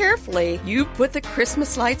how carefully you put the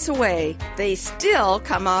Christmas lights away, they still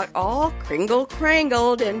come out all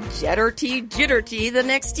kringle-crangled and jitterty the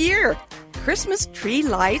next year? Christmas tree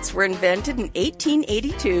lights were invented in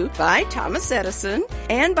 1882 by Thomas Edison,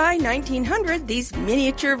 and by 1900, these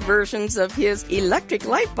miniature versions of his electric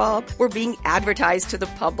light bulb were being advertised to the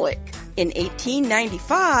public. In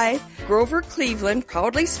 1895, Grover Cleveland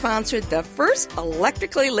proudly sponsored the first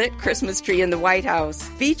electrically lit Christmas tree in the White House,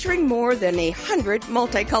 featuring more than 100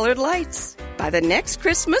 multicolored lights. By the next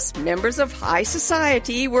Christmas, members of high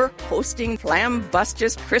society were hosting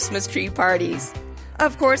flambustious Christmas tree parties.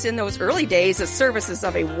 Of course, in those early days, the services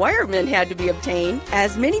of a wireman had to be obtained,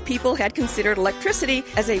 as many people had considered electricity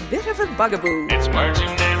as a bit of a bugaboo. It's words you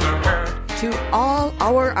never heard. To all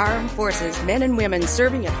our armed forces, men and women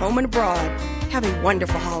serving at home and abroad, have a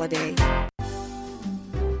wonderful holiday.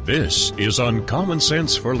 This is Uncommon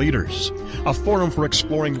Sense for Leaders, a forum for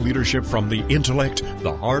exploring leadership from the intellect,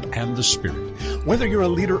 the heart, and the spirit. Whether you're a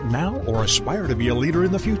leader now or aspire to be a leader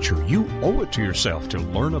in the future, you owe it to yourself to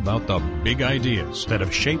learn about the big ideas that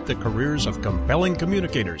have shaped the careers of compelling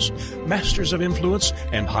communicators, masters of influence,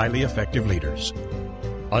 and highly effective leaders.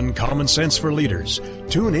 Uncommon Sense for Leaders.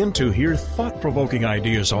 Tune in to hear thought-provoking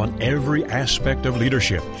ideas on every aspect of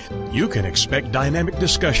leadership. You can expect dynamic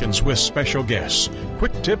discussions with special guests,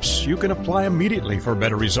 quick tips you can apply immediately for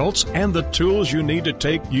better results, and the tools you need to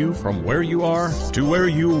take you from where you are to where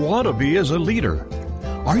you want to be as a leader.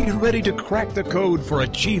 Are you ready to crack the code for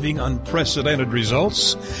achieving unprecedented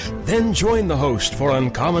results? Then join the host for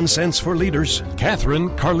Uncommon Sense for Leaders,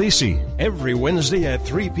 Catherine Carlisi, every Wednesday at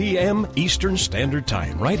 3 p.m. Eastern Standard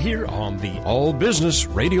Time, right here on the All Business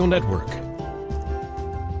Radio Network.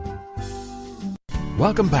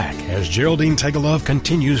 Welcome back as Geraldine Tegelov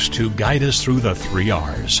continues to guide us through the 3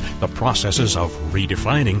 R's, the processes of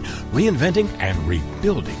redefining, reinventing, and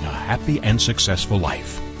rebuilding a happy and successful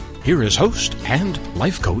life. Here is host and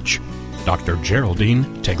life coach, Dr. Geraldine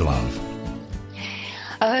Tegelov.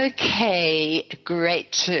 Okay,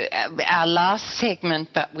 great. Our last segment,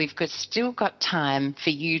 but we've still got time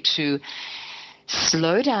for you to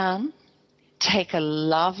slow down, take a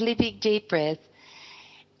lovely big deep breath,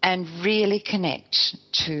 and really connect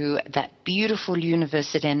to that beautiful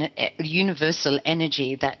universal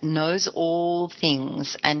energy that knows all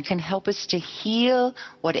things and can help us to heal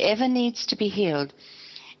whatever needs to be healed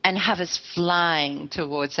and have us flying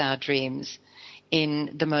towards our dreams in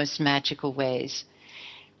the most magical ways.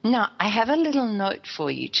 Now, I have a little note for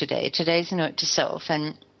you today, today's note to self,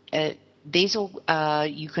 and these all,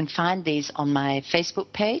 you can find these on my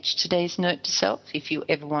Facebook page, today's note to self, if you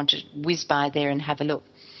ever want to whiz by there and have a look.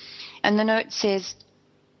 And the note says,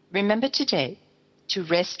 remember today to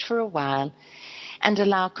rest for a while and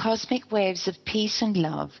allow cosmic waves of peace and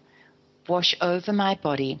love wash over my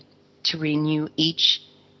body to renew each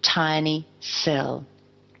tiny cell.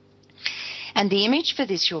 And the image for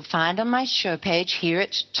this you'll find on my show page here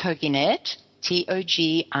at Toginet,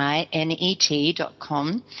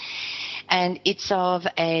 TOGINET.com. And it's of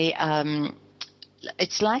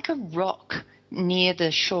it's like a rock near the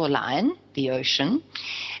shoreline, the ocean,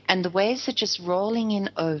 and the waves are just rolling in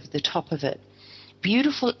over the top of it.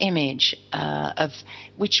 Beautiful image of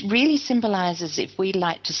which really symbolizes if we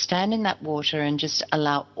like to stand in that water and just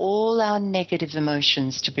allow all our negative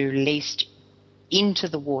emotions to be released into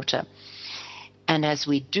the water. And as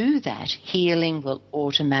we do that, healing will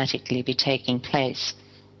automatically be taking place.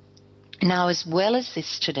 Now, as well as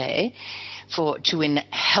this today, to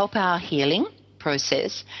help our healing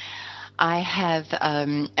process, I have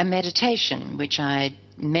a meditation which I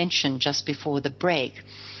mentioned just before the break,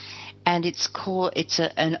 and it's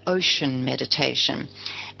an ocean meditation,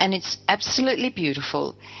 and it's absolutely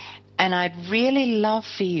beautiful. And I'd really love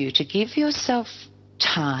for you to give yourself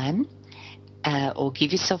time or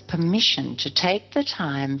give yourself permission to take the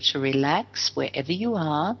time to relax wherever you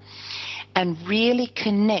are and really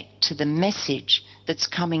connect to the message that's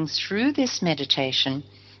coming through this meditation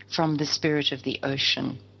from the spirit of the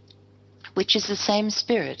ocean, which is the same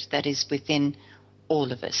spirit that is within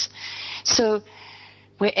all of us. So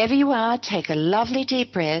wherever you are, take a lovely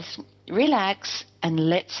deep breath, relax, and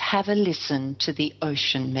let's have a listen to the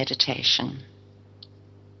ocean meditation.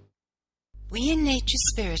 We in Nature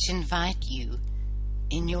Spirit invite you,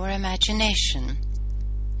 in your imagination,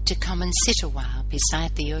 to come and sit a while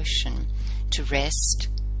beside the ocean, to rest,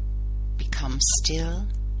 become still,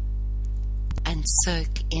 and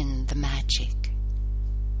soak in the magic.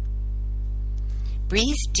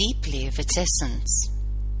 Breathe deeply of its essence,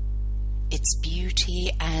 its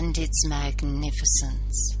beauty and its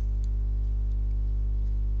magnificence.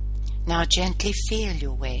 Now gently feel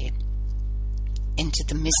your way into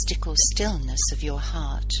the mystical stillness of your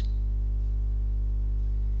heart,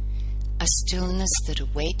 a stillness that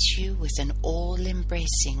awaits you with an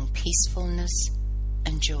all-embracing peacefulness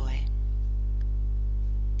and joy.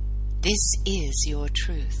 This is your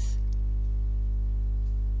truth.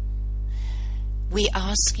 We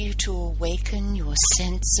ask you to awaken your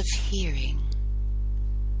sense of hearing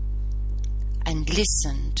and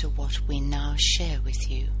listen to what we now share with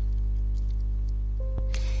you.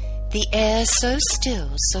 The air so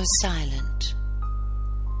still, so silent.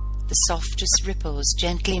 The softest ripples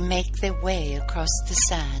gently make their way across the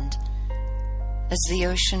sand as the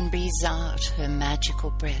ocean breathes out her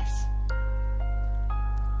magical breath,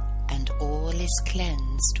 and all is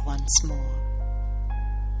cleansed once more.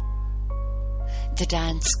 The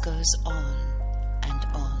dance goes on and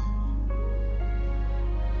on.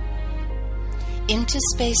 Into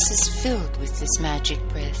spaces filled with this magic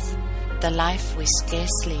breath, the life we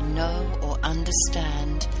scarcely know or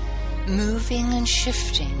understand, moving and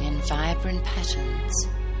shifting in vibrant patterns,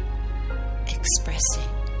 expressing.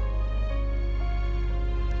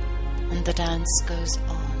 And the dance goes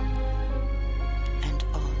on and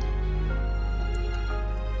on.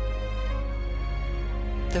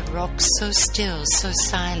 The rocks so still, so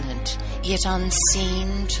silent, yet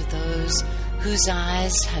unseen to those whose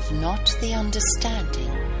eyes have not the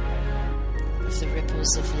understanding of the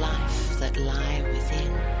ripples of life that lie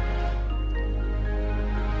within.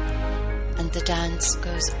 And the dance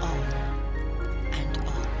goes on and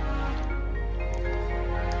on.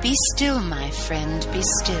 Be still, my friend, be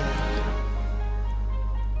still.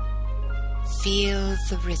 Feel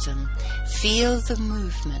the rhythm, feel the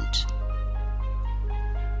movement,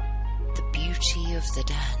 the beauty of the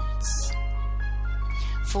dance.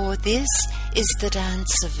 For this is the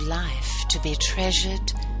dance of life, to be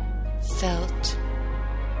treasured, felt,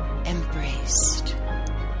 embraced.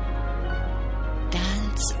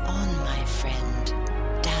 Dance on, my friend,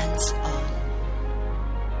 dance on.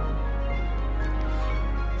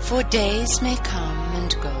 For days may come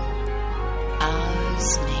and go,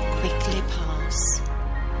 hours may quickly pass,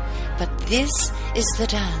 but this is the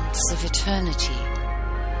dance of eternity,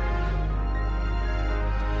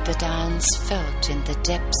 the dance felt in the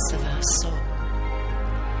depths of our soul,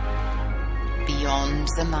 beyond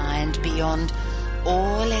the mind, beyond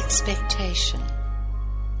all expectation,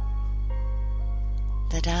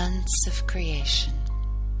 the dance of creation.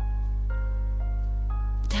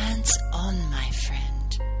 Dance on, my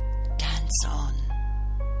friend, dance on.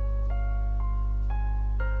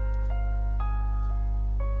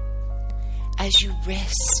 As you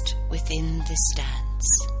rest within this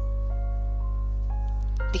dance,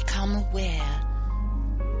 become aware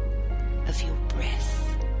of your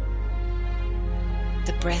breath,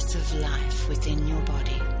 the breath of life within your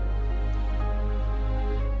body.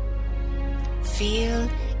 Feel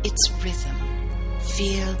its rhythm,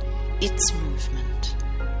 feel its movement.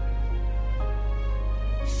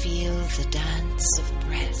 Feel the dance of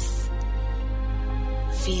breath,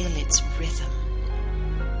 feel its rhythm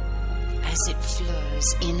as it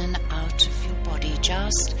flows in and out of your body,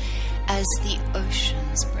 just as the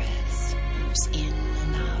ocean's breath moves in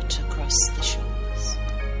and out across the shores.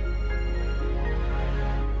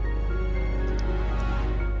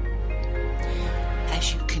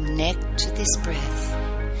 As you connect to this breath,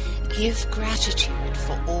 give gratitude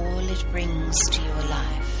for all it brings to your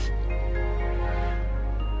life.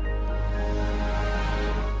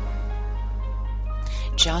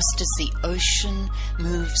 Just as the ocean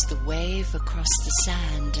moves the wave across the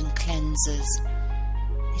sand and cleanses,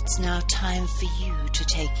 it's now time for you to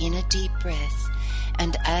take in a deep breath,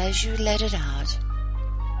 and as you let it out,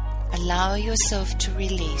 allow yourself to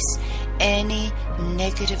release any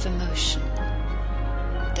negative emotion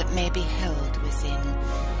that may be held within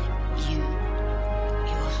you,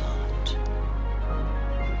 your heart.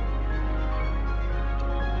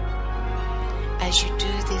 As you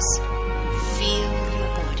do this, feel your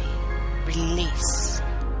body release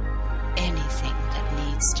anything that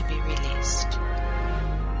needs to be released.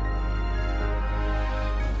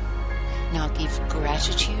 Now give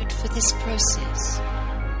gratitude for this process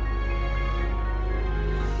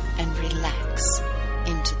and relax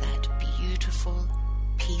into that beautiful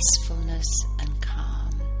peacefulness and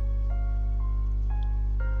calm.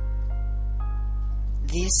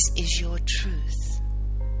 This is your truth.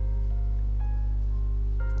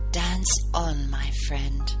 Dance on, my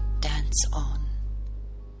friend, dance on.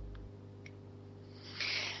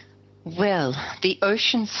 Well, the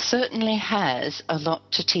ocean certainly has a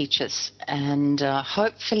lot to teach us, and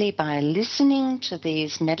hopefully by listening to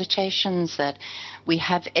these meditations that we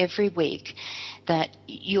have every week, that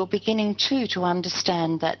you're beginning too to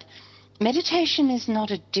understand that meditation is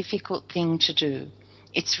not a difficult thing to do.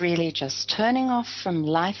 It's really just turning off from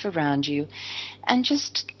life around you and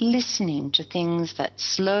just listening to things that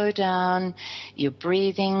slow down your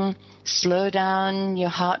breathing, slow down your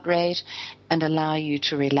heart rate, and allow you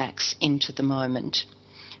to relax into the moment.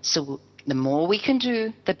 So the more we can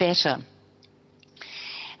do, the better.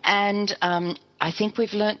 And I think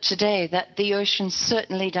we've learnt today that the ocean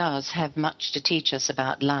certainly does have much to teach us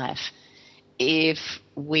about life if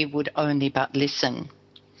we would only but listen.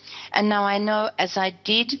 And now I know, as I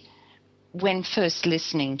did when first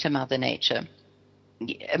listening to Mother Nature,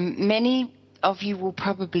 many of you will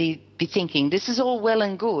probably be thinking, this is all well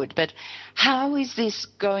and good, but how is this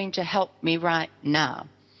going to help me right now?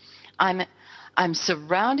 I'm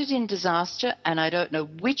surrounded in disaster and I don't know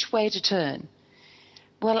which way to turn.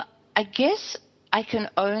 Well, I guess I can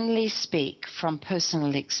only speak from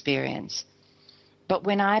personal experience. But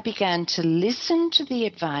when I began to listen to the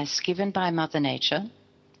advice given by Mother Nature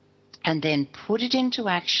and then put it into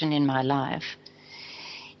action in my life,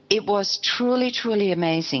 it was truly, truly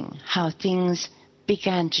amazing how things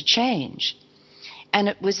began to change. And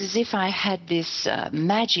it was as if I had this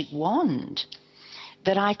magic wand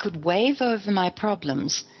that I could wave over my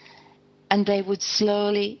problems and they would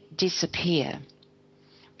slowly disappear.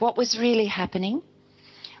 What was really happening?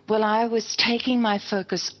 Well, I was taking my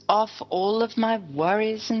focus off all of my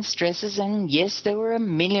worries and stresses, and yes, there were a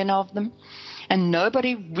million of them, and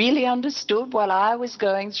nobody really understood what I was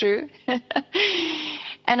going through.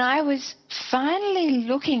 And I was finally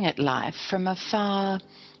looking at life from a far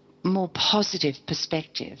more positive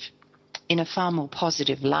perspective, in a far more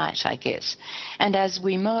positive light, I guess. And as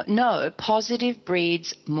we know, positive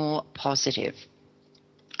breeds more positive.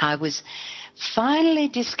 I was finally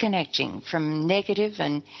disconnecting from negative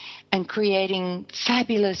and creating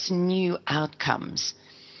fabulous new outcomes.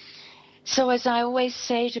 So as I always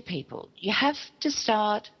say to people, you have to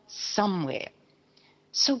start somewhere.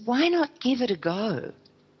 So why not give it a go?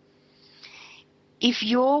 If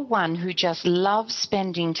you're one who just loves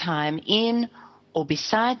spending time in or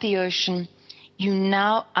beside the ocean, you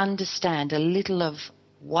now understand a little of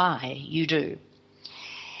why you do.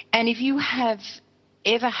 And if you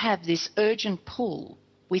ever have this urgent pull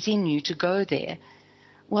within you to go there,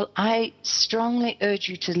 well, I strongly urge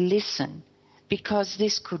you to listen, because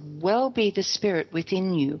this could well be the spirit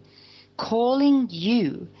within you calling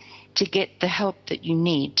you to get the help that you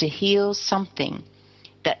need to heal something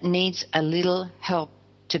that needs a little help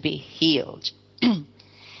to be healed.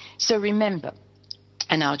 So remember,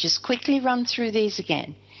 and I'll just quickly run through these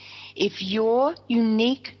again. If your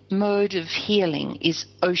unique mode of healing is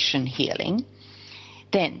ocean healing,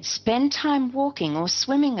 then spend time walking or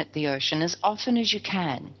swimming at the ocean as often as you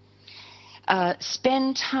can.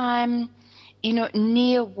 Spend time,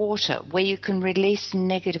 near water where you can release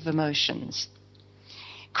negative emotions.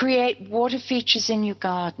 Create water features in your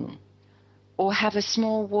garden or have a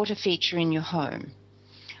small water feature in your home.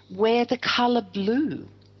 Wear the color blue.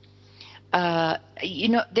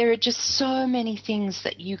 There are just so many things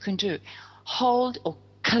that you can do. Hold or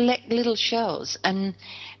collect little shells and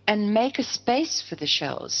make a space for the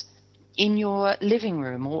shells in your living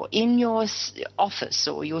room or in your office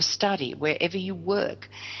or your study, wherever you work,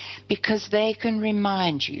 because they can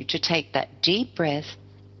remind you to take that deep breath,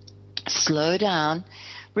 slow down,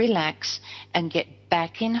 relax, and get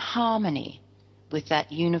back in harmony with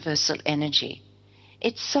that universal energy.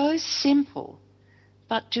 It's so simple,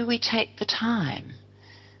 but do we take the time?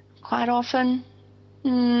 Quite often,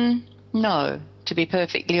 no. To be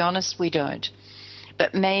perfectly honest, we don't.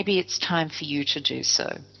 But maybe it's time for you to do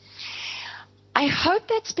so. I hope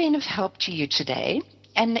that's been of help to you today.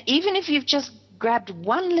 And even if you've just grabbed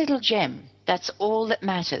one little gem, that's all that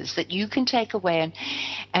matters, that you can take away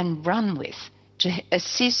and run with to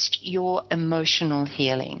assist your emotional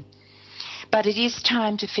healing. But it is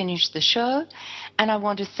time to finish the show, and I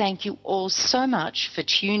want to thank you all so much for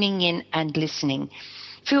tuning in and listening.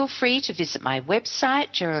 Feel free to visit my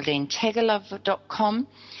website, GeraldineTegelov.com,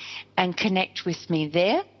 and connect with me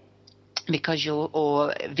there,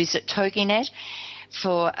 or visit TogiNet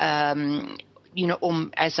for,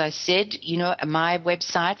 as I said, my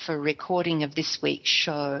website for a recording of this week's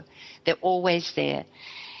show. They're always there.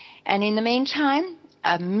 And in the meantime,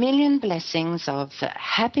 a million blessings of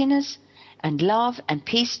happiness and love and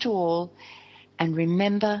peace to all. And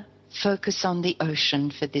remember, focus on the ocean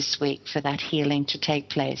for this week, for that healing to take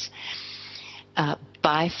place.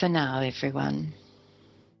 Bye for now, everyone.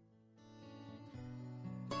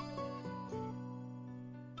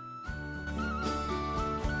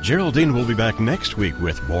 Geraldine will be back next week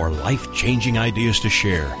with more life-changing ideas to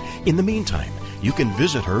share. In the meantime, you can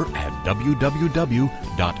visit her at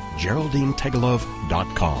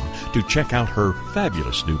www.GeraldineTegelov.com to check out her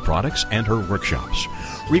fabulous new products and her workshops.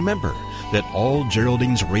 Remember that all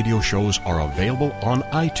Geraldine's radio shows are available on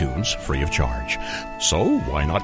iTunes free of charge. So why not